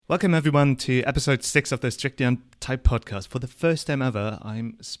Welcome everyone to episode 6 of the Strictly Untyped podcast. For the first time ever,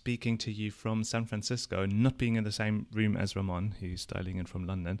 I'm speaking to you from San Francisco, not being in the same room as Ramon, who's dialing in from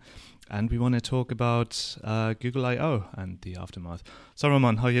London. And we want to talk about Google I/O and the aftermath. So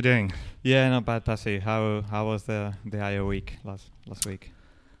Ramon, how are you doing? Yeah, not bad, Pasi. How was the I/O week last week?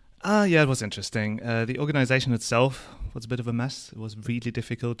 Yeah, it was interesting. The organization itself was a bit of a mess. It was really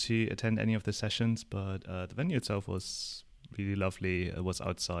difficult to attend any of the sessions, but the venue itself was really lovely. It was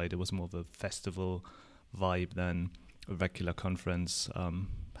outside. It was more of a festival vibe than a regular conference.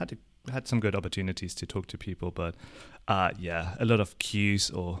 Had some good opportunities to talk to people, but a lot of queues,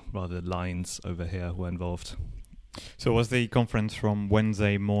 or rather lines over here were involved. So was the conference from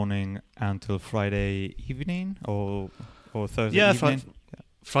Wednesday morning until Friday evening or Thursday evening?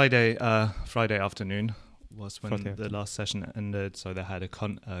 Friday afternoon was when the last session ended. So they had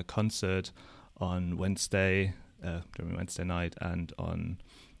a concert on Wednesday, during Wednesday night, and on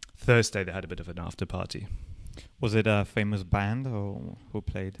Thursday they had a bit of an after party. Was it a famous band or who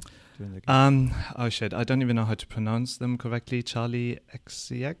played during the game? I don't even know how to pronounce them correctly. Charli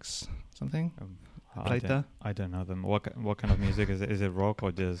XCX something played there. I don't know them. What kind of music is it? Is it rock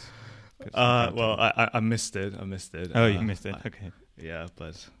or jazz? I missed it. Oh, you missed it. Okay. Yeah,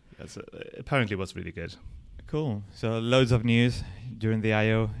 but apparently it was really good. Cool. So loads of news during the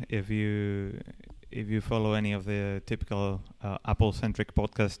I/O. If you follow any of the typical Apple-centric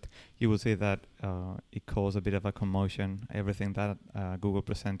podcast, you will see that it caused a bit of a commotion. Everything that Google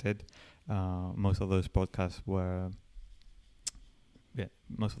presented, most of those podcasts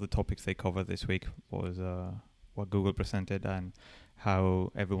most of the topics they covered this week was what Google presented and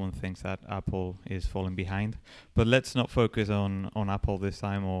how everyone thinks that Apple is falling behind. But let's not focus on Apple this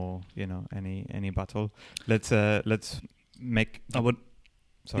time, or any battle. Let's make.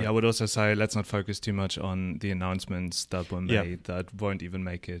 I would also say let's not focus too much on the announcements that were made that won't even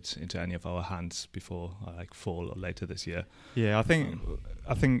make it into any of our hands before fall or later this year. Yeah, I think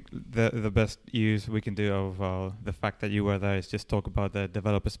the best use we can do of the fact that you were there is just talk about the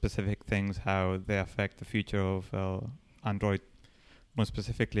developer-specific things, how they affect the future of Android more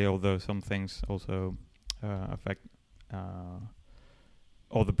specifically, although some things also affect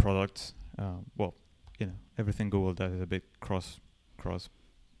all the products. Everything Google does is a bit cross.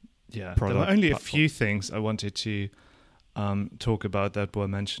 Yeah, there were only a few things I wanted to talk about that were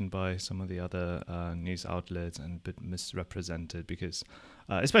mentioned by some of the other news outlets and a bit misrepresented, because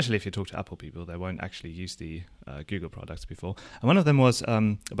especially if you talk to Apple people, they won't actually use the Google products before. And one of them was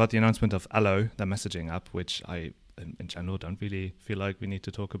about the announcement of Allo, the messaging app, which I, in general, don't really feel like we need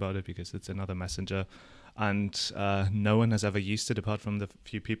to talk about it because it's another messenger. And no one has ever used it apart from the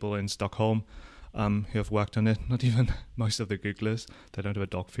few people in Stockholm who have worked on it. Not even most of the Googlers. They don't have a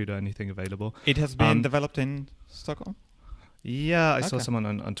dog food or anything available. It has been developed in Stockholm? Yeah, I saw someone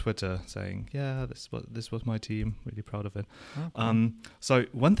on Twitter saying, this was my team, really proud of it. Okay. So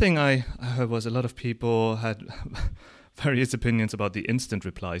one thing I heard was a lot of people had various opinions about the instant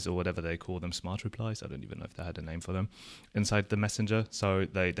replies, or whatever they call them, smart replies. I don't even know if they had a name for them inside the messenger. So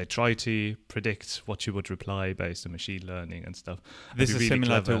they try to predict what you would reply based on machine learning and stuff. This is really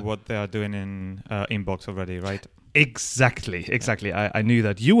similar to what they are doing in Inbox already, right? Exactly. I knew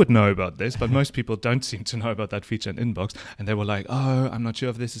that you would know about this, but most people don't seem to know about that feature in Inbox. And they were like, I'm not sure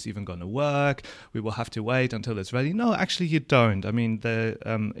if this is even going to work. We will have to wait until it's ready. No, actually you don't. I mean, the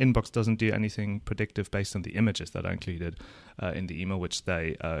Inbox doesn't do anything predictive based on the images that are included in the email, which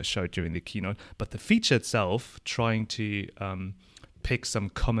they showed during the keynote. But the feature itself, trying to pick some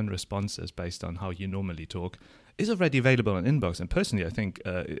common responses based on how you normally talk, is already available on Inbox, and personally I think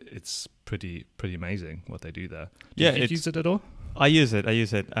it's pretty amazing what they do there. Do you use it at all? I use it,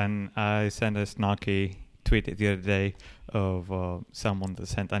 and I sent a snarky tweet the other day of someone that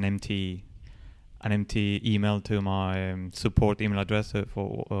sent an empty email to my support email address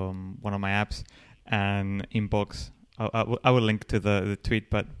for one of my apps, and Inbox. I will link to the tweet,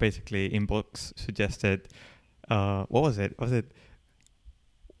 but basically Inbox suggested what was it? Was it,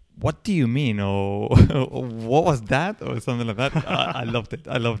 what do you mean, or what was that, or something like that? I loved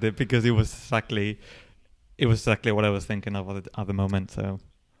it because it was exactly what I was thinking of at the moment. So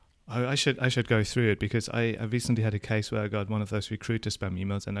I should go through it, because I recently had a case where I got one of those recruiter spam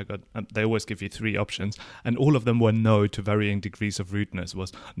emails, and I got they always give you 3 options, and all of them were no to varying degrees of rudeness.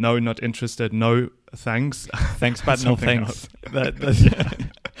 Was no, not interested, no, thanks, thanks but no thanks.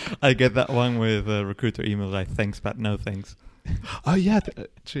 I get that one with recruiter emails, like thanks but no thanks. Oh yeah,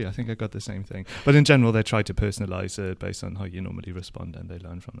 true. I think I got the same thing. But in general, they try to personalize it based on how you normally respond, and they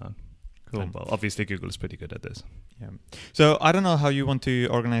learn from that. Cool. And well, obviously Google is pretty good at this. Yeah. So I don't know how you want to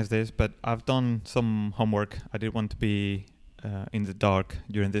organize this, but I've done some homework. I did want to be in the dark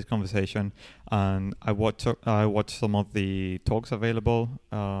during this conversation, and I watched some of the talks available.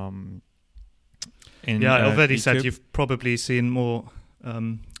 I already said YouTube. you've probably seen more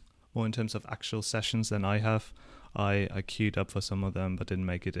in terms of actual sessions than I have. I queued up for some of them but didn't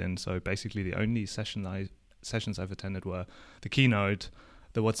make it in. So basically the only sessions I've attended were the keynote,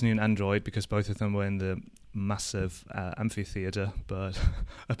 the What's New in Android, because both of them were in the massive amphitheater. But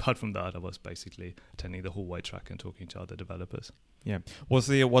apart from that, I was basically attending the hallway track and talking to other developers. Yeah. Was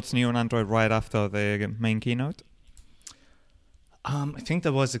the What's New on Android right after the main keynote? I think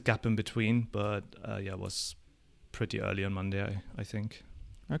there was a gap in between, but it was pretty early on Monday, I think.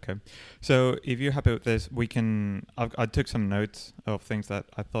 Okay. So if you're happy with this, I took some notes of things that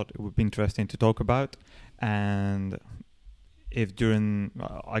I thought it would be interesting to talk about. And if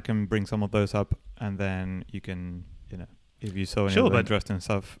I can bring some of those up, and then you can, if you saw any interesting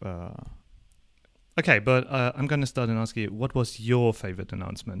stuff. Okay, but I'm going to start and ask you, what was your favorite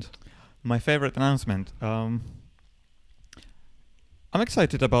announcement? My favorite announcement? I'm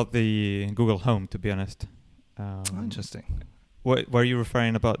excited about the Google Home, to be honest. Interesting. Were you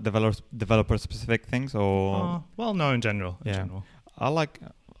referring about developer-specific things, or? Well, no, in general. In general. I like.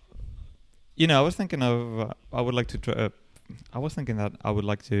 I was thinking of. I would like to try. I was thinking that I would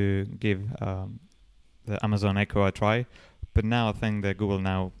like to give the Amazon Echo a try, but now I think that Google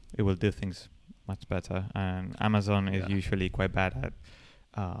Now it will do things much better, and Amazon is usually quite bad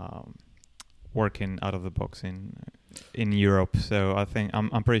at working out of the box in Europe. So I think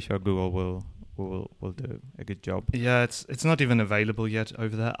I'm pretty sure Google will do a good job. Yeah, it's not even available yet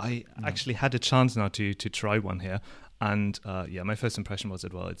over there. I actually had a chance now to try one here, and my first impression was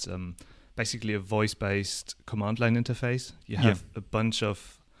that it's basically a voice-based command line interface. You have a bunch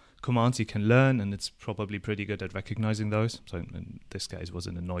of commands you can learn, and it's probably pretty good at recognizing those. So in this case, it was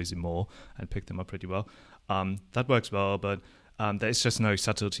in a noisy mall and picked them up pretty well. That works well, but there's just no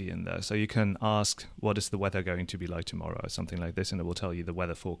subtlety in there. So you can ask, what is the weather going to be like tomorrow, or something like this, and it will tell you the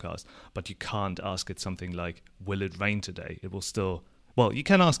weather forecast. But you can't ask it something like, will it rain today? It will still... Well, you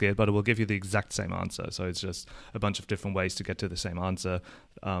can ask it, but it will give you the exact same answer. So it's just a bunch of different ways to get to the same answer.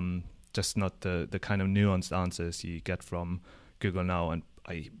 Just not the kind of nuanced answers you get from Google Now, and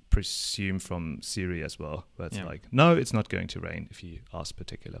I presume from Siri as well, where it's like, no, it's not going to rain, if you ask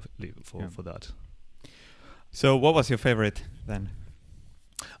particularly for that. So what was your favorite then?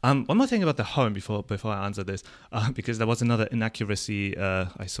 One more thing about the Home before I answer this, because there was another inaccuracy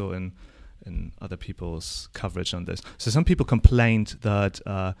I saw in other people's coverage on this. So some people complained that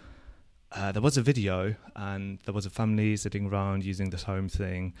there was a video and there was a family sitting around using this Home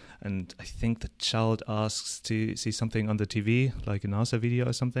thing, and I think the child asks to see something on the TV, like an answer video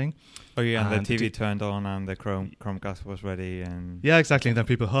or something. Oh yeah, and the TV turned on and the Chromecast was ready, and yeah, exactly. And then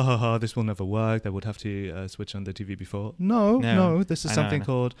people, this will never work. They would have to switch on the TV before. No, this is something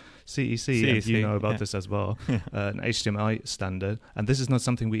called CEC, and you know about this as well, an HDMI standard. And this is not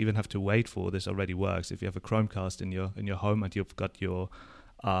something we even have to wait for. This already works. If you have a Chromecast in your home and you've got your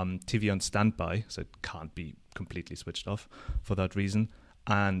TV on standby, so it can't be completely switched off for that reason,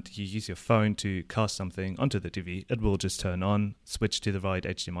 and you use your phone to cast something onto the TV, it will just turn on, switch to the right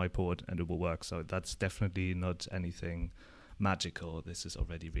HDMI port, and it will work. So that's definitely not anything magical. This is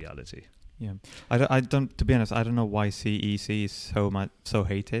already reality. Yeah, I don't. To be honest, I don't know why CEC is so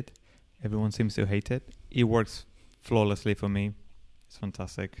hated. Everyone seems to hate it. It works flawlessly for me. It's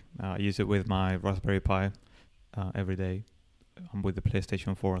fantastic. I use it with my Raspberry Pi every day. I'm with the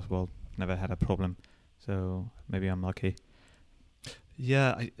PlayStation 4 as well. Never had a problem. So maybe I'm lucky.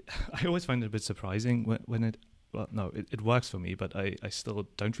 Yeah, I always find it a bit surprising when it works for me, but I still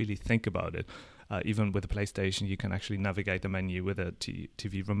don't really think about it. Even with the PlayStation, you can actually navigate the menu with a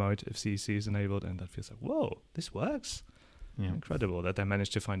TV remote if CEC is enabled, and that feels like, whoa, this works. Yeah. Incredible that they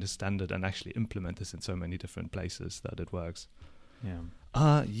managed to find a standard and actually implement this in so many different places that it works.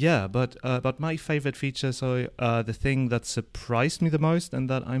 Yeah. But my favorite feature, so the thing that surprised me the most and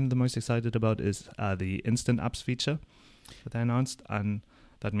that I'm the most excited about is the Instant Apps feature that they announced. And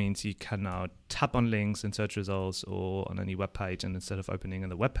that means you can now tap on links in search results or on any web page, and instead of opening on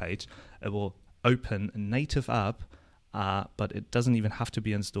the web page, it will open a native app, but it doesn't even have to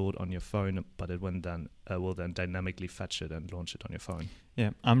be installed on your phone, but it will then dynamically fetch it and launch it on your phone. Yeah,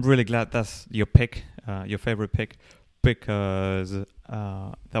 I'm really glad that's your pick, your favorite pick, because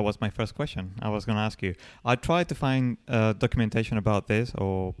that was my first question I was going to ask you. I tried to find documentation about this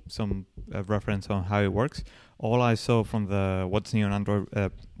or some reference on how it works. All I saw from the What's New on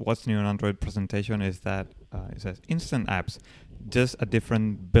Android presentation is that it says instant apps, just a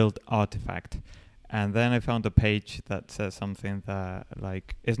different build artifact. And then I found a page that says something that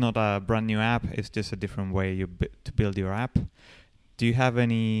like it's not a brand new app; it's just a different way to build your app. Do you have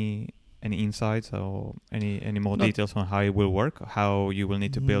any insights or any more details on how it will work, how you will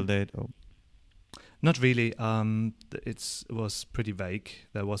need to build it? Or? Not really. It was pretty vague.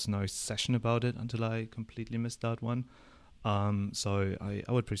 There was no session about it until I completely missed that one. So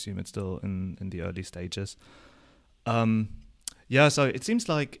I would presume it's still in the early stages. So it seems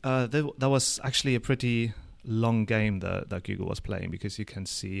like that was actually a pretty long game that Google was playing, because you can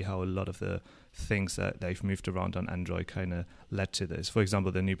see how a lot of the things that they've moved around on Android kind of led to this. For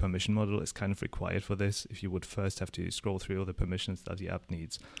example, the new permission model is kind of required for this. If you would first have to scroll through all the permissions that the app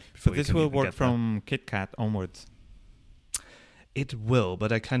needs. But this will work from KitKat onwards. It will,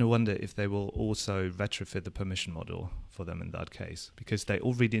 but I kind of wonder if they will also retrofit the permission model for them in that case, because they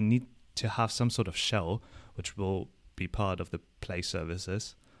already need to have some sort of shell which will be part of the Play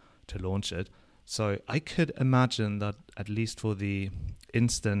services to launch it. So I could imagine that at least for the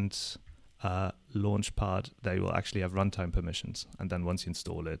instant launch part, they will actually have runtime permissions, and then once you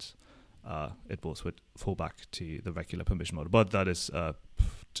install it, it will fall back to the regular permission model. But that is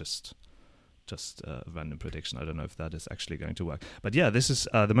just a random prediction. I don't know if that is actually going to work. But yeah, this is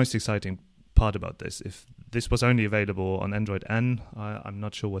the most exciting part about this. If this was only available on Android N, I'm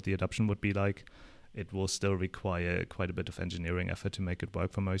not sure what the adoption would be like. It will still require quite a bit of engineering effort to make it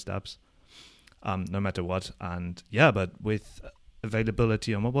work for most apps, no matter what. And yeah, but with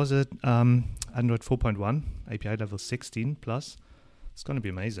availability on, what was it? Android 4.1, API level 16 plus, it's going to be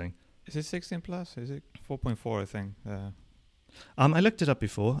amazing. Is it 16 plus? Is it 4.4, I think? I looked it up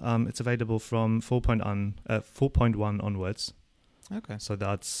before. It's available from 4.1 onwards. Okay. So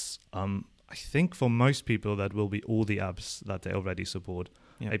that's, I think for most people, that will be all the apps that they already support.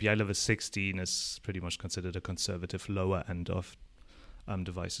 Yep. API level 16 is pretty much considered a conservative lower end of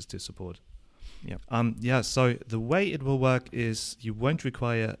devices to support. Yep. So the way it will work is you won't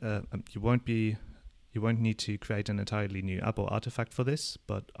require, you won't need to create an entirely new app or artifact for this,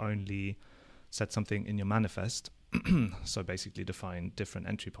 but only set something in your manifest. So basically define different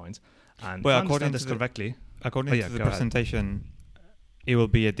entry points. And well, according to the presentation, it will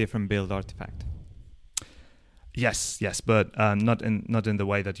be a different build artifact. Yes, but not in the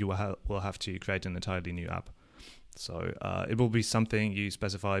way that you will have to create an entirely new app. So it will be something you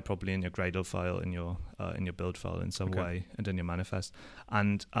specify probably in your Gradle file, in your build file in some way, and in your manifest.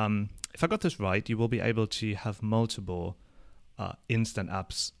 And if I got this right, you will be able to have multiple instant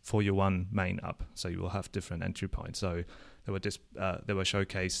apps for your one main app. So you will have different entry points. So they were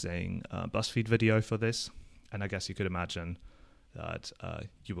showcasing BuzzFeed video for this, and I guess you could imagine that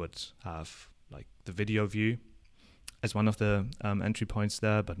you would have like the video view as one of the entry points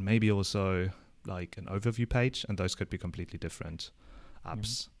there, but maybe also like an overview page, and those could be completely different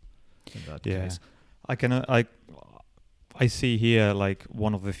apps in that case. I see here like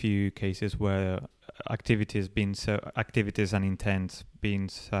one of the few cases where activities and intent being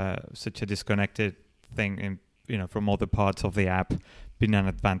such a disconnected thing from other parts of the app being an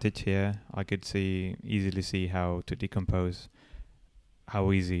advantage here. I could easily see how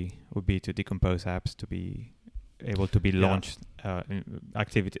easy it would be to decompose apps to be able to be launched,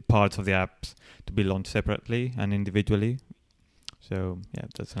 parts of the apps to be launched separately and individually. So yeah,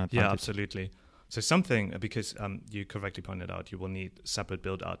 that's an advantage. Yeah, absolutely. So something, because you correctly pointed out, you will need separate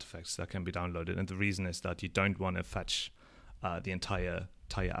build artifacts that can be downloaded. And the reason is that you don't want to fetch the entire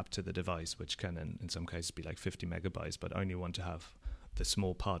app to the device, which can in some cases be like 50 megabytes, but only want to have the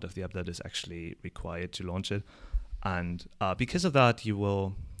small part of the app that is actually required to launch it. And because of that, you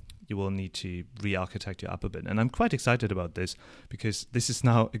will need to re-architect your app a bit. And I'm quite excited about this, because this is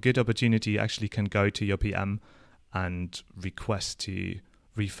now a good opportunity. You actually can go to your PM and request to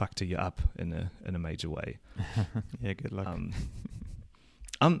refactor your app in a major way. Yeah, good luck.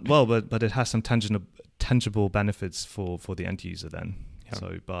 But it has some tangible benefits for the end user then. Yep.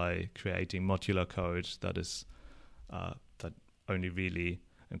 So by creating modular code that is that only really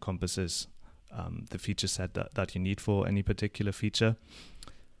encompasses the feature set that you need for any particular feature,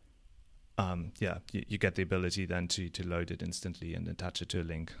 you get the ability then to load it instantly and attach it to a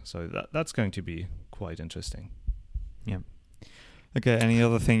link. So that's going to be quite interesting. Yeah. Okay, any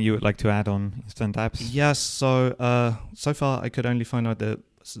other thing you would like to add on instant apps? Yes, so far I could only find out that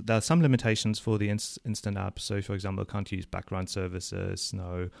there are some limitations for the instant apps. So for example, can't use background services,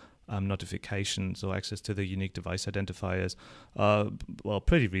 no notifications or access to the unique device identifiers.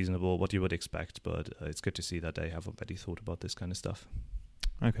 Pretty reasonable, what you would expect, but it's good to see that they have already thought about this kind of stuff.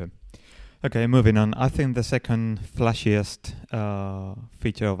 Okay, moving on. I think the second flashiest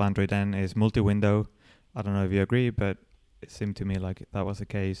feature of Android N is multi-window. I don't know if you agree, but it seemed to me like that was the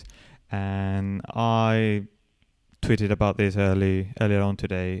case. And I tweeted about this earlier on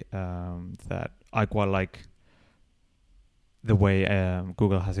today, that I quite like the way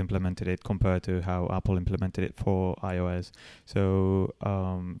Google has implemented it compared to how Apple implemented it for iOS. So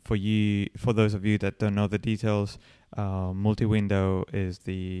for those of you that don't know the details, multi-window is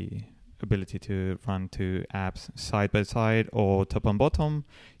the ability to run two apps side by side or top and bottom.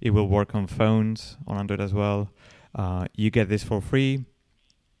 It will work on phones, on Android as well. You get this for free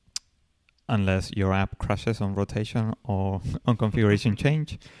unless your app crashes on rotation or on configuration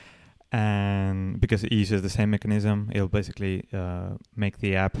change. And because it uses the same mechanism, it'll basically make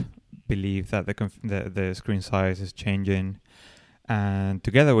the app believe that the screen size is changing. And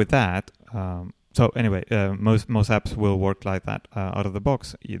together with that, most apps will work like that out of the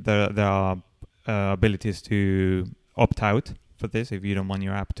box. There are abilities to opt out for this if you don't want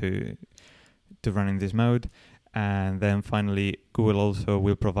your app to run in this mode. And then finally, Google also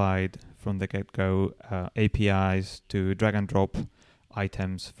will provide from the get-go APIs to drag and drop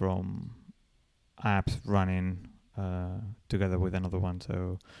items from apps running together with another one.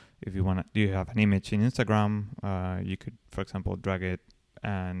 So if you have an image in Instagram, you could, for example, drag it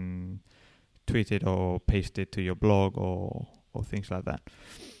and tweet it or paste it to your blog or things like that.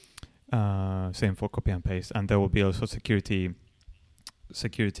 Same for copy and paste. And there will be also security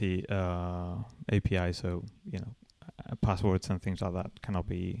API, so passwords and things like that cannot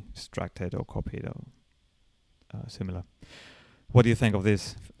be extracted or copied or similar. What do you think of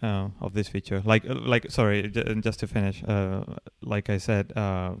this feature? Just to finish, like I said,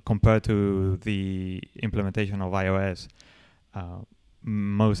 compared to the implementation of iOS,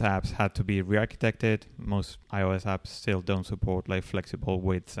 most apps had to be re-architected. Most iOS apps still don't support like flexible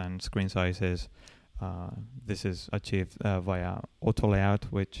widths and screen sizes. This is achieved via auto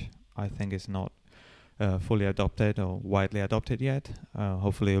layout, which I think is not fully adopted or widely adopted yet.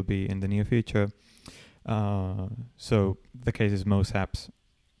 Hopefully it'll be in the near future. So the case is most apps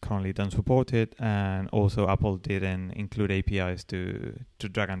currently don't support it, and also Apple didn't include APIs to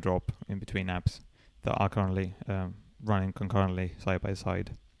drag and drop in between apps that are currently running concurrently side by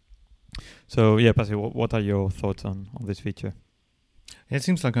side. So yeah, Pasi, what are your thoughts on this feature? It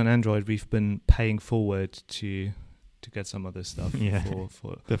seems like on Android we've been paying forward to get some of this stuff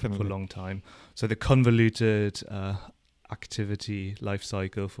for a long time. So the convoluted activity life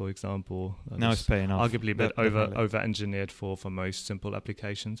cycle, for example, now it's paying off. Arguably a bit over engineered for most simple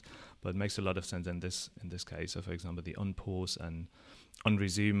applications, but it makes a lot of sense in this case. So for example, the on pause and on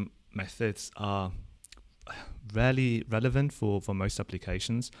resume methods are rarely relevant for most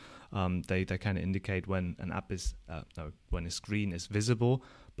applications. They kind of indicate when an app is when a screen is visible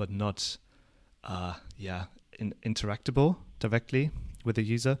but not interactable directly with the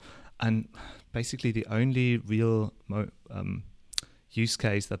user. And basically the only real use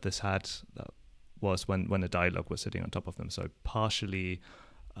case that this had was when a dialog was sitting on top of them, so partially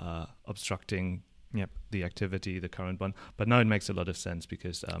obstructing the activity, the current one. But now it makes a lot of sense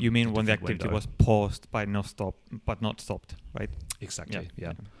because you mean when the activity was paused but not stopped, right? Exactly.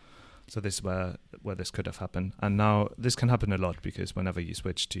 Yeah. So this is where this could have happened, and now this can happen a lot because whenever you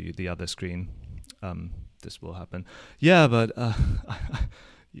switch to the other screen, this will happen. Yeah, but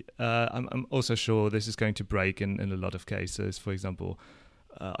I'm also sure this is going to break in a lot of cases. For example,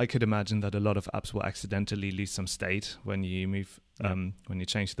 I could imagine that a lot of apps will accidentally lose some state when you move, when you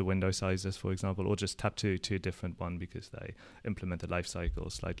change the window sizes, for example, or just tap to a different one because they implement the life cycle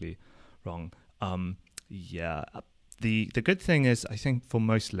slightly wrong. The good thing is, I think for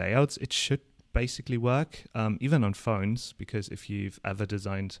most layouts, it should basically work, even on phones, because if you've ever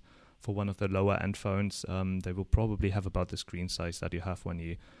designed for one of the lower end phones, they will probably have about the screen size that you have when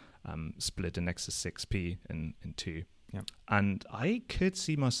you split a Nexus 6P in two. Yeah. And I could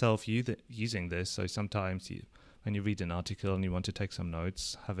see myself using this. So sometimes when you read an article and you want to take some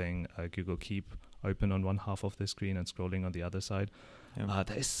notes, having Google Keep open on one half of the screen and scrolling on the other side. Yeah.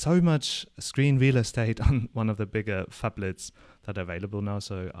 There is so much screen real estate on one of the bigger phablets that are available now.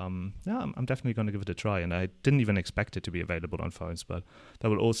 So I'm definitely going to give it a try. And I didn't even expect it to be available on phones, but that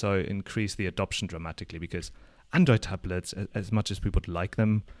will also increase the adoption dramatically because Android tablets, as much as we would like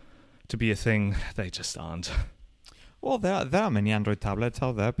them to be a thing, they just aren't. Well, there are many Android tablets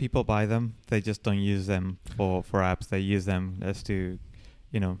out there. People buy them. They just don't use them for apps. They use them as to,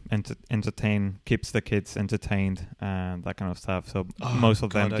 entertain, keeps the kids entertained and that kind of stuff. So most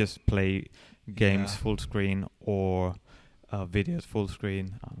of them just play games full screen or videos full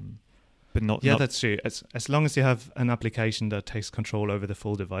screen. But not. Yeah, that's true. As long as you have an application that takes control over the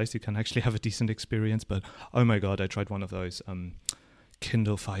full device, you can actually have a decent experience. But oh my God, I tried one of those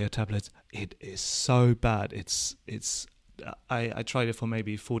Kindle Fire tablets. It is so bad. It's I tried it for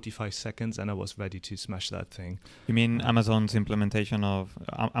maybe 45 seconds and I was ready to smash that thing. You mean Amazon's implementation of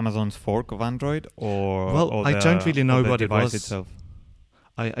Amazon's fork of Android, or I don't really know what it was itself?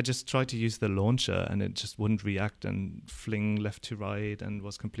 I just tried to use the launcher and it just wouldn't react and fling left to right and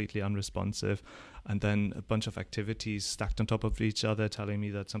was completely unresponsive. And then a bunch of activities stacked on top of each other telling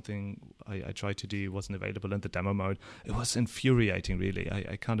me that something I tried to do wasn't available in the demo mode. It was infuriating, really.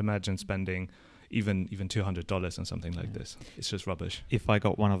 I can't imagine spending even $200 on something like this. It's just rubbish. If I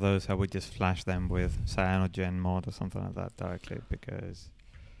got one of those, I would just flash them with CyanogenMod or something like that directly, because...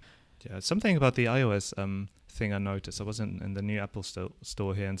 Yeah, something about the iOS thing I noticed. I was in the new Apple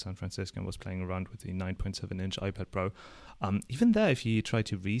store here in San Francisco and was playing around with the 9.7-inch iPad Pro. Even there, if you try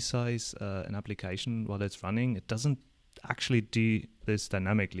to resize an application while it's running, it doesn't actually do this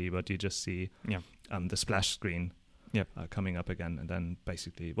dynamically, but you just see the splash screen coming up again. And then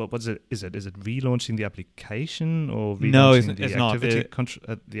basically, what's it? Is it relaunching the application or relaunching the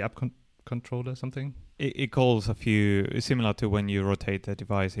activity the app controller something? It calls a few, similar to when you rotate the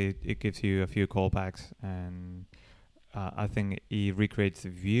device, it gives you a few callbacks, and I think it recreates the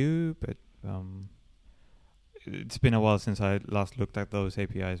view, but it's been a while since I last looked at those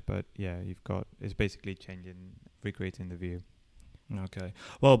APIs, but yeah, it's basically recreating the view. Okay.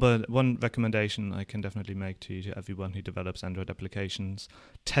 Well, but one recommendation I can definitely make to everyone who develops Android applications,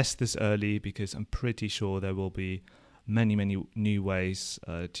 test this early, because I'm pretty sure there will be many new ways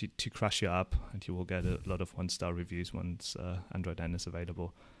to crash your app, and you will get a lot of 1-star reviews once Android N is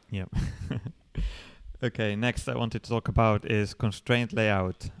available. Yeah. Okay, next I wanted to talk about is constraint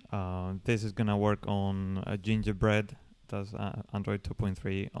layout. This is going to work on Gingerbread, does Android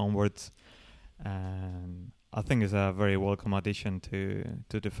 2.3 onwards, and I think it's a very welcome addition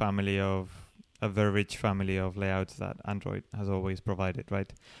to the family of a very rich family of layouts that Android has always provided,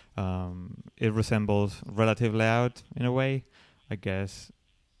 right? It resembles relative layout in a way. I guess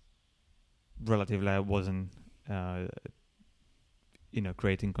relative layout wasn't,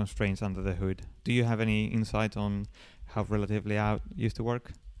 creating constraints under the hood. Do you have any insight on how relative layout used to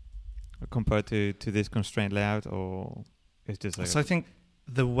work compared to this constraint layout, or is just like... So I think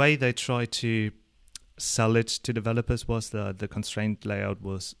the way they try to sell it to developers was that the constraint layout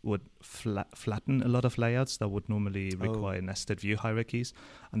would flatten a lot of layouts that would normally require nested view hierarchies,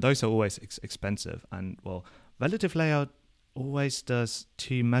 and those are always expensive. And well, relative layout always does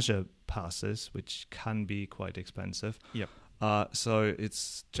 2 measure passes, which can be quite expensive. Yep. So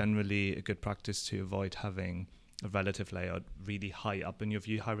it's generally a good practice to avoid having a relative layout really high up in your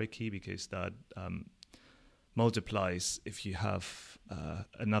view hierarchy, because that multiplies if you have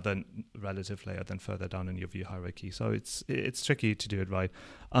another relative layer then further down in your view hierarchy. So it's tricky to do it right.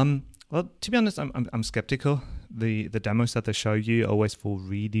 Well, to be honest, I'm skeptical. The demos that they show you are always for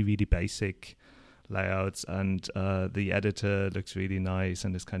really really basic layouts, and the editor looks really nice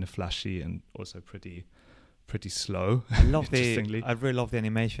and is kind of flashy and also pretty slow. I really love the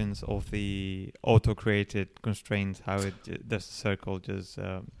animations of the auto-created constraints. How the circle just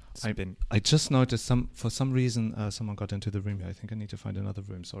spin. I just noticed for some reason someone got into the room here. I think I need to find another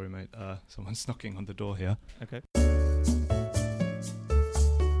room. Sorry, mate. Someone's knocking on the door here. Okay.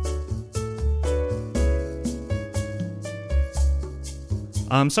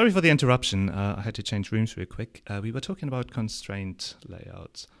 Sorry for the interruption. I had to change rooms real quick. We were talking about constraint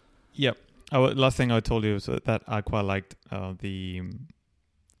layouts. Yep. Last thing I told you was that I quite liked the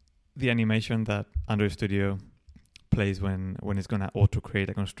animation that Android Studio plays when it's going to auto-create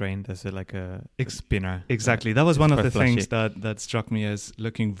a constraint. There's a spinner. Exactly. That was one of the things that struck me as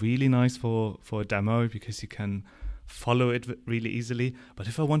looking really nice for a demo, because you can follow it really easily. But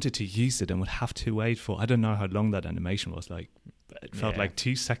if I wanted to use it and would have to wait for, I don't know how long that animation was, like it felt like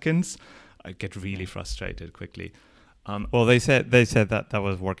 2 seconds, I'd get really frustrated quickly. Well, they said that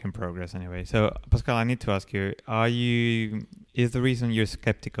was work in progress anyway. So, Pascal, I need to ask you: is the reason you're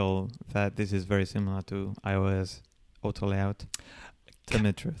skeptical that this is very similar to iOS auto layout? Tell me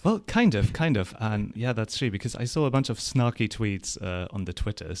the truth. Well, kind of, and yeah, that's true, because I saw a bunch of snarky tweets on the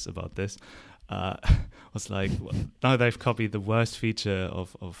Twitters about this. Was like, well, now they've copied the worst feature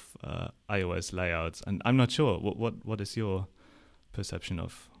of iOS layouts, and I'm not sure. What is your perception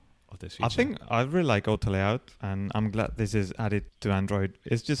of this feature? I think I really like auto layout, and I'm glad this is added to Android.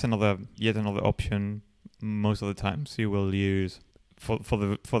 It's just yet another option. Most of the times you will use for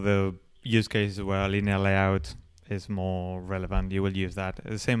the use cases where linear layout is more relevant. You will use that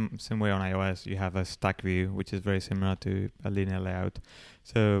the same way on iOS. You have a stack view, which is very similar to a linear layout.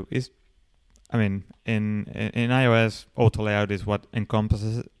 So in iOS, auto layout is what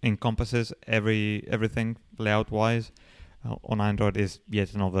encompasses everything layout wise. On Android is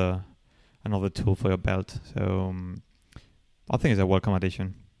yet another tool for your belt. So I think it's a welcome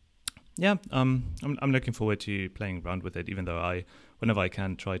addition. Yeah, I'm looking forward to playing around with it, even though whenever I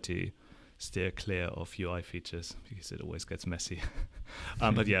can, try to steer clear of UI features because it always gets messy.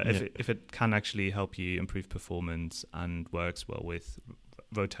 But yeah, if it can actually help you improve performance and works well with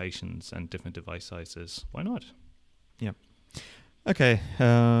rotations and different device sizes, why not? Yeah. Okay.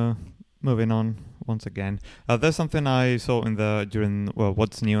 Moving on once again. There's something I saw during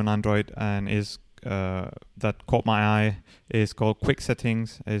what's new on Android and is that caught my eye is called Quick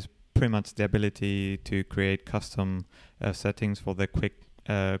Settings. Is pretty much the ability to create custom settings for the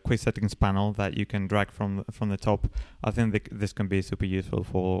quick settings panel that you can drag from the top. I think this can be super useful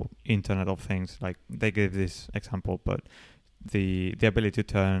for Internet of Things. Like they gave this example, but the ability to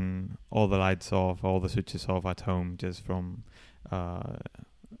turn all the lights off, all the switches off at home just from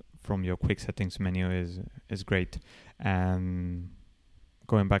your quick settings menu is great. And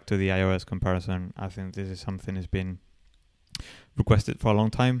going back to the iOS comparison, I think this is something that's been requested for a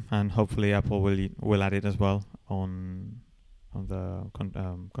long time, and hopefully Apple will add it as well on the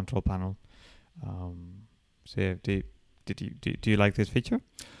control panel. So yeah, do you like this feature?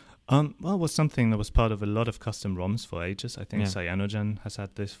 Well, it was something that was part of a lot of custom ROMs for ages. I think Cyanogen has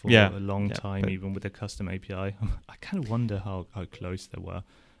had this for a long time, even with the custom API. I kind of wonder how close they were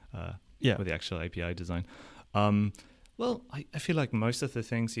with the actual API design. Well, I feel like most of the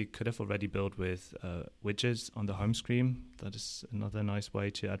things you could have already built with widgets on the home screen. That is another nice way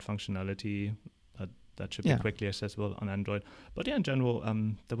to add functionality that should be quickly accessible on Android. But yeah, in general,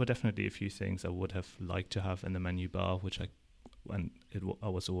 there were definitely a few things I would have liked to have in the menu bar, which I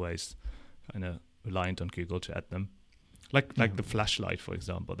was always kind of reliant on Google to add them. Like the flashlight, for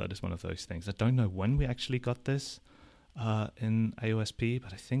example. That is one of those things. I don't know when we actually got this in AOSP,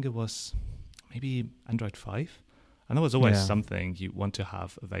 but I think it was maybe Android 5. And that was always something you want to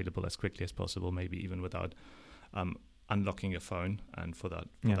have available as quickly as possible, maybe even without unlocking your phone. And for that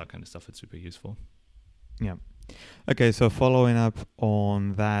kind of stuff, it's super useful. Yeah. Okay, so following up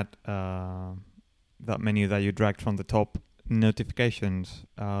on that menu that you dragged from the top, notifications.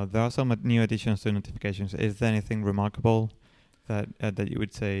 There are some new additions to notifications. Is there anything remarkable that you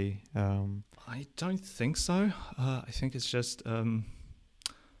would say? I don't think so. I think it's just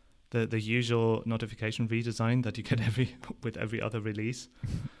the usual notification redesign that you get with every other release.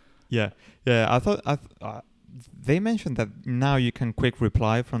 Yeah. I thought they mentioned that now you can quick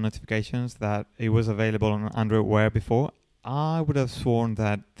reply from notifications, that it was available on Android Wear before. I would have sworn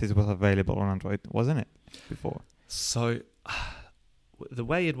that this was available on Android, wasn't it, before? So the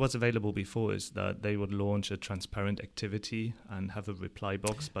way it was available before is that they would launch a transparent activity and have a reply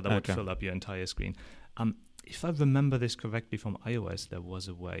box, but that would fill up your entire screen. If I remember this correctly from iOS, there was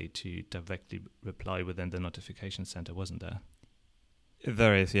a way to directly reply within the notification center, wasn't there?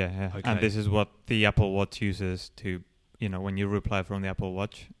 There is, yeah. Okay. And this is what the Apple Watch uses to, when you reply from the Apple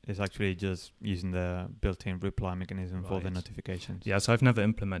Watch, it's actually just using the built-in reply mechanism for the notifications. Yeah, so I've never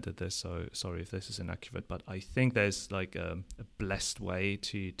implemented this, so sorry if this is inaccurate, but I think there's like a blessed way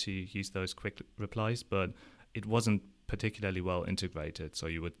to use those quick replies, but it wasn't particularly well integrated, so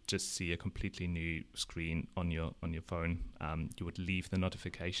you would just see a completely new screen on your phone. You would leave the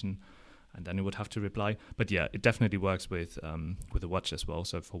notification, and then you would have to reply. But yeah, it definitely works with the watch as well.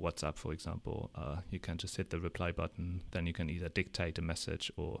 So for WhatsApp, for example, you can just hit the reply button. Then you can either dictate a message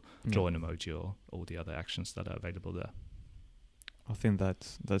or draw an emoji or all the other actions that are available there. I think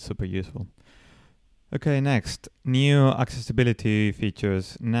that's super useful. Okay, next, new accessibility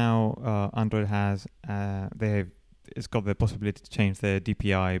features. Now Android has it's got the possibility to change the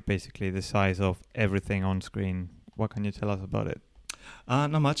DPI, basically the size of everything on screen. What can you tell us about it?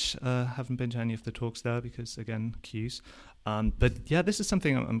 Not much. Haven't been to any of the talks there because, again, queues. But yeah, this is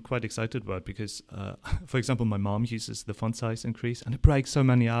something I'm quite excited about because, for example, my mom uses the font size increase and it breaks so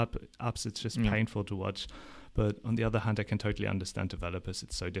many apps. It's just painful to watch. But on the other hand, I can totally understand developers.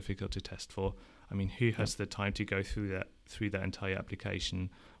 It's so difficult to test for. I mean, who has the time to go through that entire application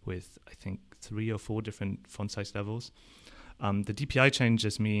with, I think, 3 or 4 different font size levels? The DPI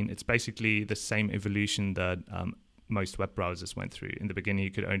changes mean it's basically the same evolution that most web browsers went through. In the beginning,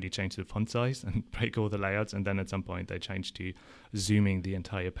 you could only change the font size and break all the layouts, and then at some point they changed to zooming the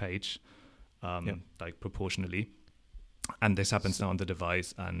entire page, like proportionally. And this happens now on the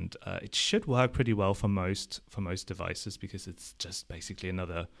device, and it should work pretty well for most devices because it's just basically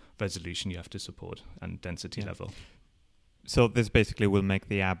another resolution you have to support and density level. So this basically will make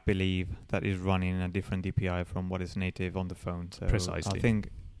the app believe that it's running a different DPI from what is native on the phone. So precisely. I think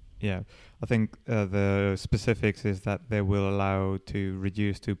the specifics is that they will allow to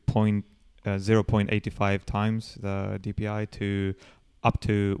reduce to 0.85 times the DPI to up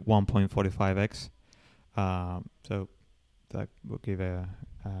to 1.45x. So will give a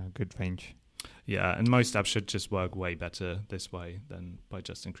good range. Yeah, and most apps should just work way better this way than by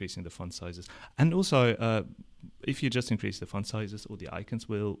just increasing the font sizes. And also, if you just increase the font sizes, all the icons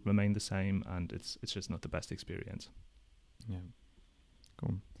will remain the same, and it's just not the best experience. Yeah,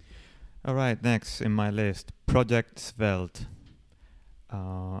 cool. All right, next in my list, Project Svelte.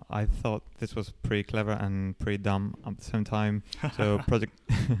 I thought this was pretty clever and pretty dumb at the same time. So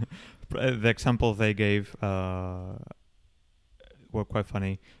the examples they gave were quite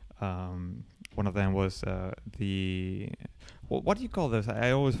funny. One of them was what do you call this?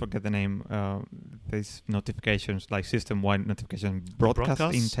 I always forget the name. These notifications, like system-wide notification,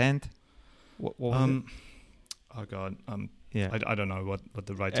 broadcast intent. What was it? Oh God. Yeah, I don't know what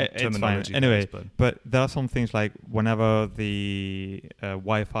the right it's terminology fine. Anyway, is, but there are some things like whenever the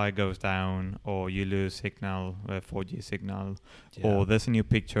Wi-Fi goes down or you lose signal, 4G signal, or there's a new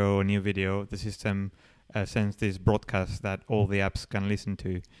picture or a new video, the system sends this broadcast that all the apps can listen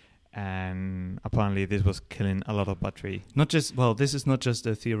to. And apparently this was killing a lot of battery. This is not just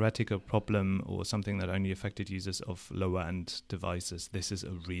a theoretical problem or something that only affected users of lower-end devices. This is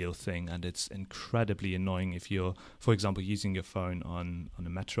a real thing, and it's incredibly annoying if you're, for example, using your phone on a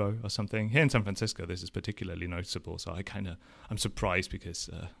metro or something. Here in San Francisco, this is particularly noticeable, so I'm surprised because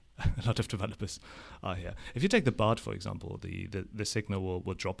a lot of developers are here. If you take the BART, for example, the signal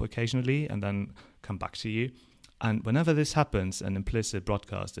will drop occasionally and then come back to you. And whenever this happens, an implicit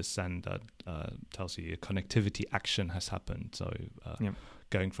broadcast is sent that tells you a connectivity action has happened. So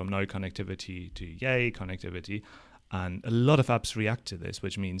going from no connectivity to yay connectivity. And a lot of apps react to this,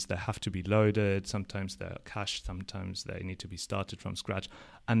 which means they have to be loaded. Sometimes they're cached. Sometimes they need to be started from scratch.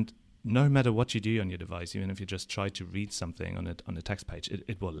 And no matter what you do on your device, even if you just try to read something on a text page,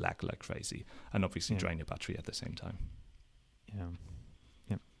 it will lag like crazy and obviously drain your battery at the same time. Yeah.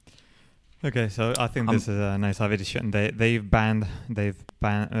 Okay, so I think this is a nice addition. They've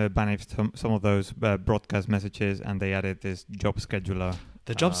banished some of those broadcast messages, and they added this job scheduler.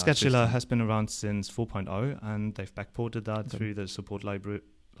 The job scheduler has been around since 4.0, and they've backported that through the support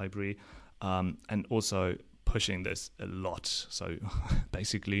library, and also pushing this a lot. So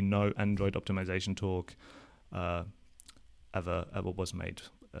basically, no Android optimization talk ever was made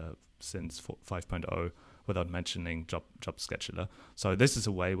since 5.0. Without mentioning job scheduler. So this is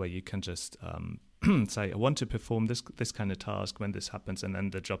a way where you can just say, I want to perform this kind of task when this happens, and then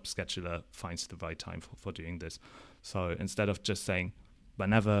the job scheduler finds the right time for doing this. So instead of just saying,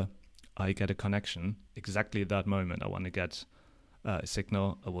 whenever I get a connection, exactly at that moment I want to get a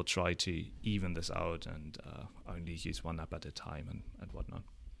signal, I will try to even this out and only use one app at a time and whatnot.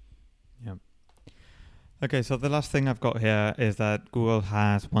 Yeah. Okay, so the last thing I've got here is that Google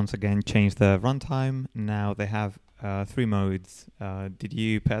has once again changed the runtime. Now they have 3 modes. Did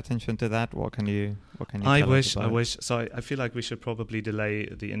you pay attention to that? What can you I wish. So I feel like we should probably delay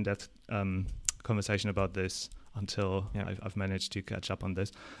the in-depth conversation about this until I've managed to catch up on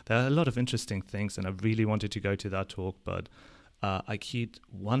this. There are a lot of interesting things, and I really wanted to go to that talk, but I queued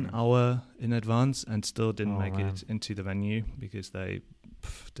 1 hour in advance and still didn't make it into the venue because they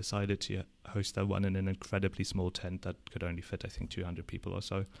decided to host that one in an incredibly small tent that could only fit, I think, 200 people or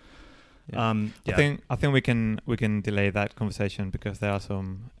so. I think we can delay that conversation because there are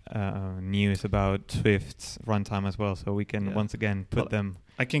some news about Swift's runtime as well, so we can once again put them.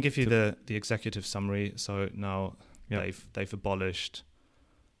 I can give you the executive summary. So now they've abolished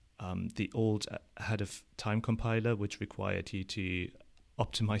the old ahead of time compiler, which required you to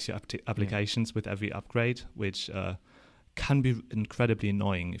optimize your applications with every upgrade, which can be incredibly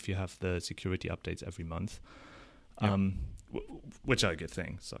annoying if you have the security updates every month, which are a good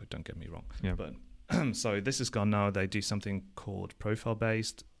thing, so don't get me wrong. But so this is gone now. They do something called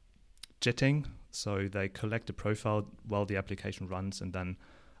profile-based JITting. So they collect a profile while the application runs and then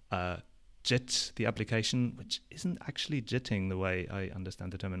JIT the application, which isn't actually JITting the way I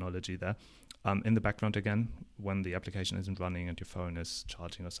understand the terminology there, in the background again when the application isn't running and your phone is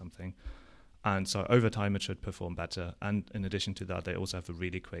charging or something. And so over time, it should perform better. And in addition to that, they also have a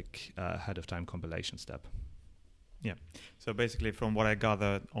really quick ahead-of-time compilation step. Yeah. So basically, from what I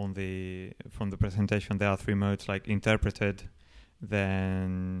gathered from the presentation, there are 3 modes, like interpreted,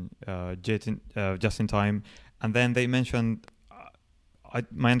 then just in time, and then they mentioned.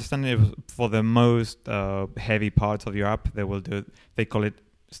 My understanding is for the most heavy parts of your app, they call it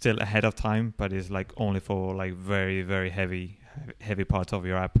still ahead of time, but it's like only for like very, very heavy parts of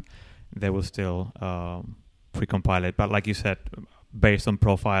your app. They will still pre-compile it. But like you said, based on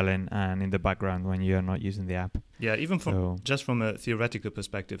profiling and in the background when you're not using the app. Yeah, even from a theoretical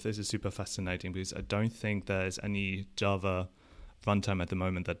perspective, this is super fascinating because I don't think there's any Java runtime at the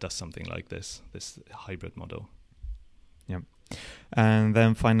moment that does something like this hybrid model. And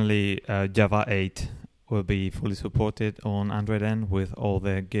then finally, Java 8 will be fully supported on Android N with all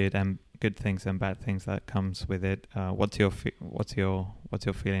the good things and bad things that comes with it. What's your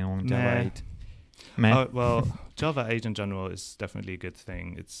feeling on Java 8? Well, Java 8 in general is definitely a good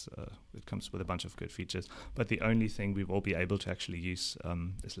thing. It comes with a bunch of good features, but the only thing we will be able to actually use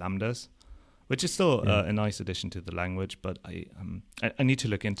is lambdas, which is still a nice addition to the language. But I need to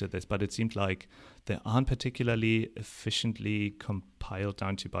look into this. But it seemed like they aren't particularly efficiently compiled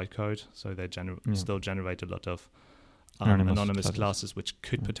down to bytecode, so they still generate a lot of anonymous classes, which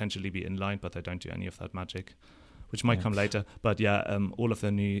could potentially be inline, but they don't do any of that magic, which might come later. But all of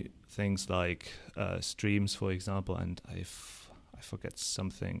the new things like streams, for example, and I forget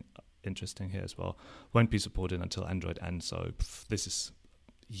something interesting here as well, won't be supported until Android N. So this is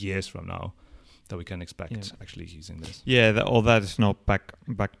years from now that we can expect actually using this. Yeah, all that is not backported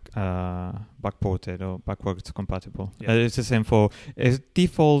or backwards compatible. Yeah. It's the same for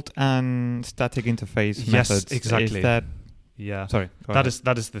default and static interface methods. Yes, exactly. Is that? Yeah. Sorry.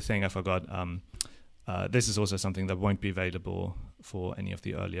 That is the thing I forgot. This is also something that won't be available for any of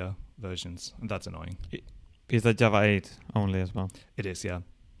the earlier versions, and that's annoying. Is that Java 8 only as well? It is, yeah.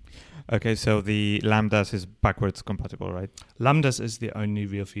 Okay, so the lambdas is backwards compatible, right? Lambdas is the only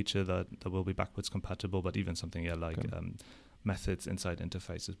real feature that will be backwards compatible, but even something like methods inside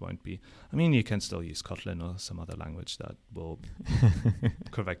interfaces won't be. I mean, you can still use Kotlin or some other language that will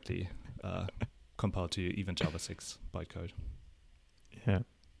correctly compile to even Java 6 bytecode. Yeah.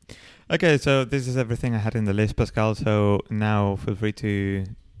 Okay, so this is everything I had in the list, Pascal. So now feel free to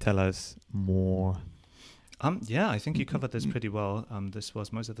tell us more. Yeah, I think you covered this pretty well. This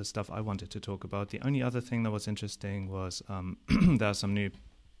was most of the stuff I wanted to talk about. The only other thing that was interesting was there are some new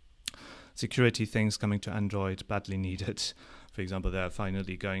security things coming to Android, badly needed. For example, they're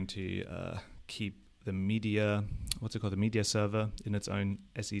finally going to keep the media server in its own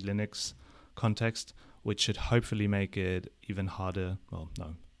SE Linux context, which should hopefully make it even harder. Well,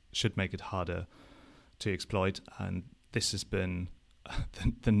 no, should make it harder to exploit. And this has been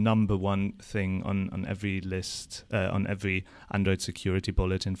the number one thing on every list, on every Android security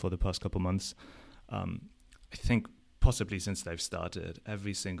bulletin for the past couple months. I think possibly since they've started,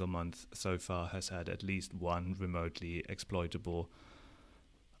 every single month so far has had at least one remotely exploitable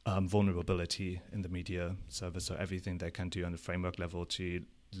vulnerability in the media server. So everything they can do on the framework level to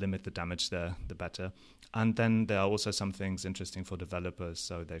limit the damage there, the better. And then there are also some things interesting for developers.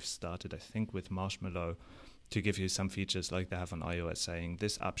 So they've started, I think, with Marshmallow to give you some features like they have on iOS, saying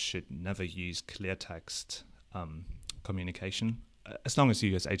this app should never use clear text communication. As long as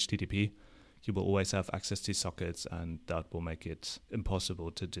you use HTTP, you will always have access to sockets, and that will make it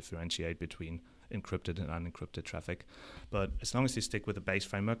impossible to differentiate between encrypted and unencrypted traffic. But as long as you stick with the base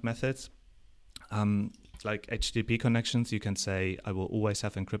framework methods, like HTTP connections, you can say, I will always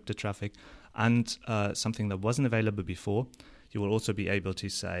have encrypted traffic. And something that wasn't available before, you will also be able to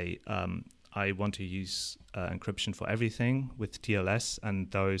say, I want to use encryption for everything with TLS and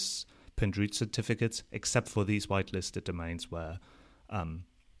those pinned root certificates, except for these whitelisted domains where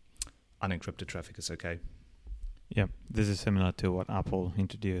unencrypted traffic is okay. Yeah, this is similar to what Apple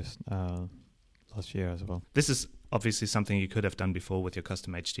introduced last year as well. This is obviously something you could have done before with your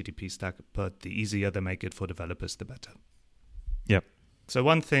custom HTTP stack, but the easier they make it for developers, the better. Yep. So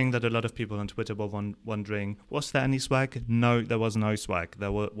one thing that a lot of people on Twitter were wondering, was there any swag? No, there was no swag.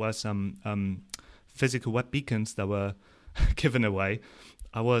 There were some physical web beacons that were given away.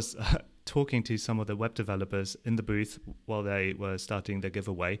 I was talking to some of the web developers in the booth while they were starting their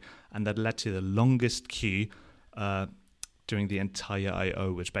giveaway, and that led to the longest queue during the entire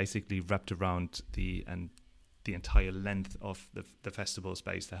I.O., which basically wrapped around the entire length of the festival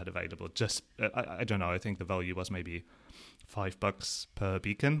space they had available. Just, I don't know, I think the value was maybe $5 per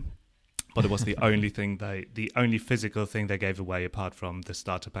beacon, but it was the only physical thing they gave away apart from the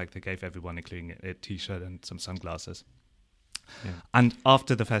starter pack they gave everyone, including a t-shirt and some sunglasses. Yeah. And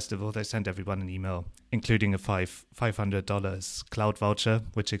after the festival, they sent everyone an email, including a $500 cloud voucher,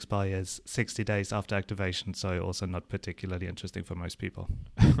 which expires 60 days after activation. So also not particularly interesting for most people.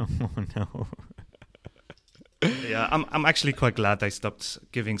 Oh no. Yeah, I'm actually quite glad they stopped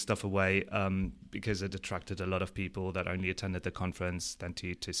giving stuff away because it attracted a lot of people that only attended the conference than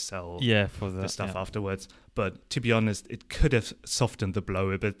to sell the stuff afterwards. But to be honest, it could have softened the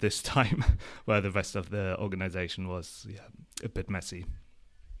blow a bit this time, where the rest of the organization was a bit messy.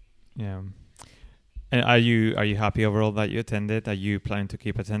 Yeah. And are you happy overall that you attended? Are you planning to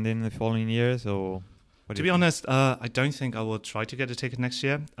keep attending in the following years, or? To be honest, I don't think I will try to get a ticket next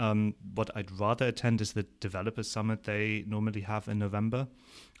year. What I'd rather attend is the developer summit they normally have in November.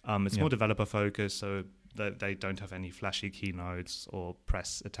 It's more developer focused, so they don't have any flashy keynotes or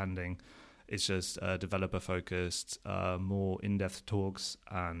press attending. It's just developer-focused, more in-depth talks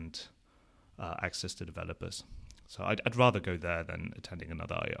and access to developers. So I'd rather go there than attending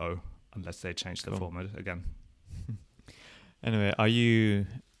another I/O, unless they change the format again. Anyway, are you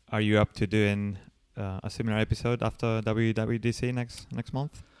up to doing a similar episode after WWDC next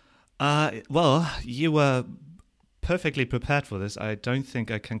month? Well, you were perfectly prepared for this. I don't think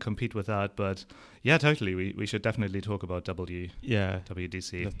I can compete with that, but yeah, totally. We should definitely talk about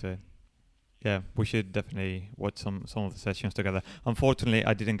WWDC. Let's do it. Yeah, we should definitely watch some of the sessions together. Unfortunately,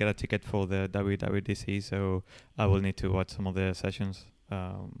 I didn't get a ticket for the WWDC, so I will need to watch some of the sessions.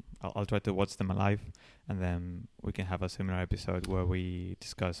 I'll try to watch them live, and then we can have a similar episode where we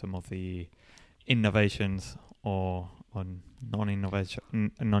discuss some of the innovations or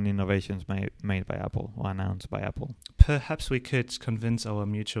non-innovations made by Apple or announced by Apple. Perhaps we could convince our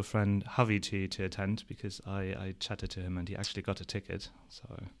mutual friend Javi to attend, because I chatted to him and he actually got a ticket. So.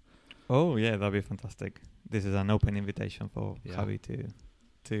 Oh yeah, that'd be fantastic. This is an open invitation for Javi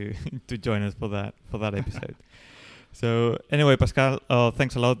to join us for that episode. So anyway, Pascal,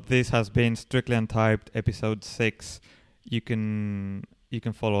 thanks a lot. This has been Strictly Untyped episode 6. You can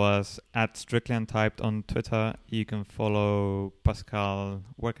follow us at Strictly Untyped on Twitter. You can follow Pascal.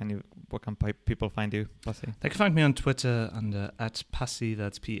 Where can people find you, Passy? They can find me on Twitter under @Passy.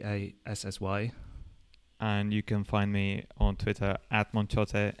 That's PASSY. And you can find me on Twitter at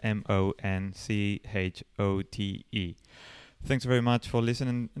Monchote, MONCHOTE. Thanks very much for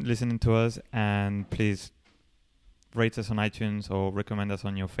listening to us, and please rate us on iTunes or recommend us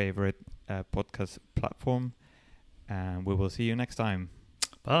on your favorite podcast platform. And we will see you next time.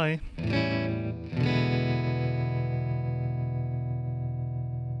 Bye.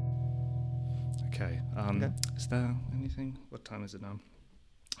 Okay. Is there anything? What time is it now?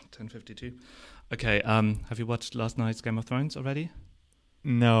 10:52. Okay. Have you watched last night's Game of Thrones already?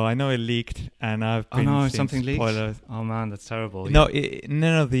 No, I know it leaked, and I've been seeing something spoilers. Leaked? Oh man, that's terrible. No,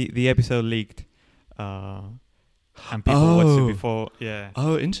 the episode leaked, and people watched it before. Yeah.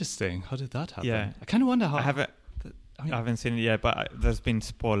 Oh, interesting. How did that happen? Yeah. I kind of wonder how. I haven't seen it yet, but there's been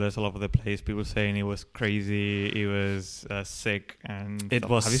spoilers all over the place. People saying it was crazy, it was sick, and it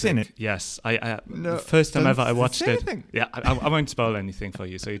stuff. was. Have you sick. seen it? Yes, the first time ever I watched it. Anything. Yeah, I won't spoil anything for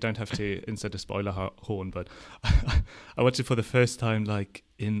you, so you don't have to insert a spoiler horn. But I watched it for the first time, like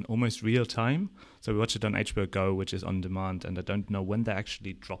in almost real time. So we watched it on HBO Go, which is on demand, and I don't know when they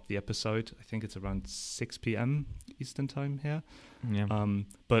actually drop the episode. I think it's around 6 p.m. Eastern time here. Yeah.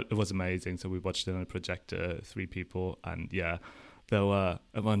 But it was amazing. So we watched it on a projector, 3 people, and yeah, there were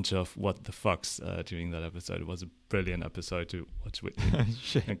a bunch of what the fucks during that episode. It was a brilliant episode to watch with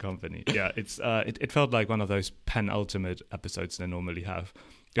in company. Yeah, it felt like one of those penultimate episodes they normally have.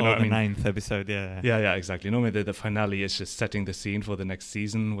 You know, the 9th episode, yeah. Yeah, exactly. Normally the finale is just setting the scene for the next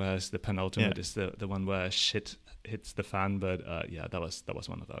season, whereas the penultimate is the one where shit hits the fan. But yeah, that was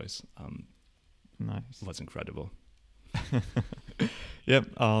one of those. Nice. It was incredible. Yep,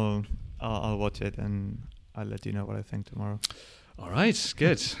 I'll watch it and I'll let you know what I think tomorrow. All right,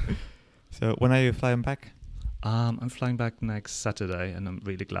 good. So when are you flying back? I'm flying back next Saturday, and I'm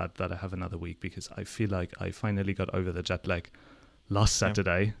really glad that I have another week, because I feel like I finally got over the jet lag last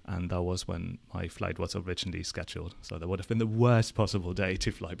Saturday, and that was when my flight was originally scheduled. So that would have been the worst possible day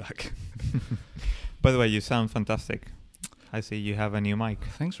to fly back. By the way, you sound fantastic. I see you have a new mic.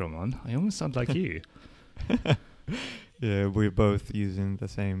 Thanks, Roman. I almost sound like you. Yeah, we're both using the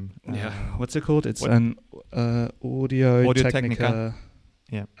same. What's it called? It's an Audio-Technica.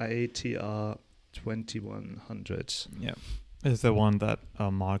 Yeah. ATR 2100. Yeah. It's the one that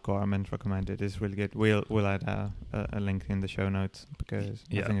Mark Arment recommended. It's really good. We'll add a link in the show notes, because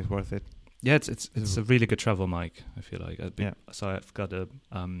I think it's worth it. Yeah, it's a really good travel mic, I feel like. So I've got a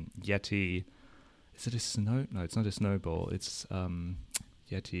Yeti. Is it a snow? No, it's not a Snowball. It's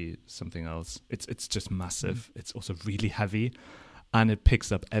Yeti something else. It's just massive. It's also really heavy, and it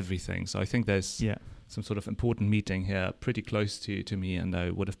picks up everything. So I think there's some sort of important meeting here pretty close to me, and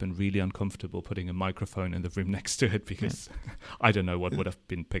I would have been really uncomfortable putting a microphone in the room next to it, because I don't know what would have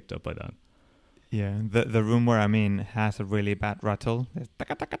been picked up by that. Yeah, the room where I'm in has a really bad rattle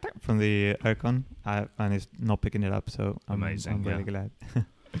from the aircon, and it's not picking it up, so I'm really glad.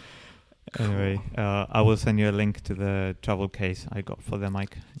 Anyway, I will send you a link to the travel case I got for the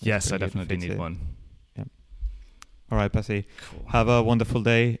mic. Yes, I definitely need one. Yeah. All right, Passy. Cool. Have a wonderful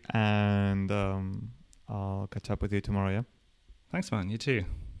day, and I'll catch up with you tomorrow, yeah? Thanks, man. You too.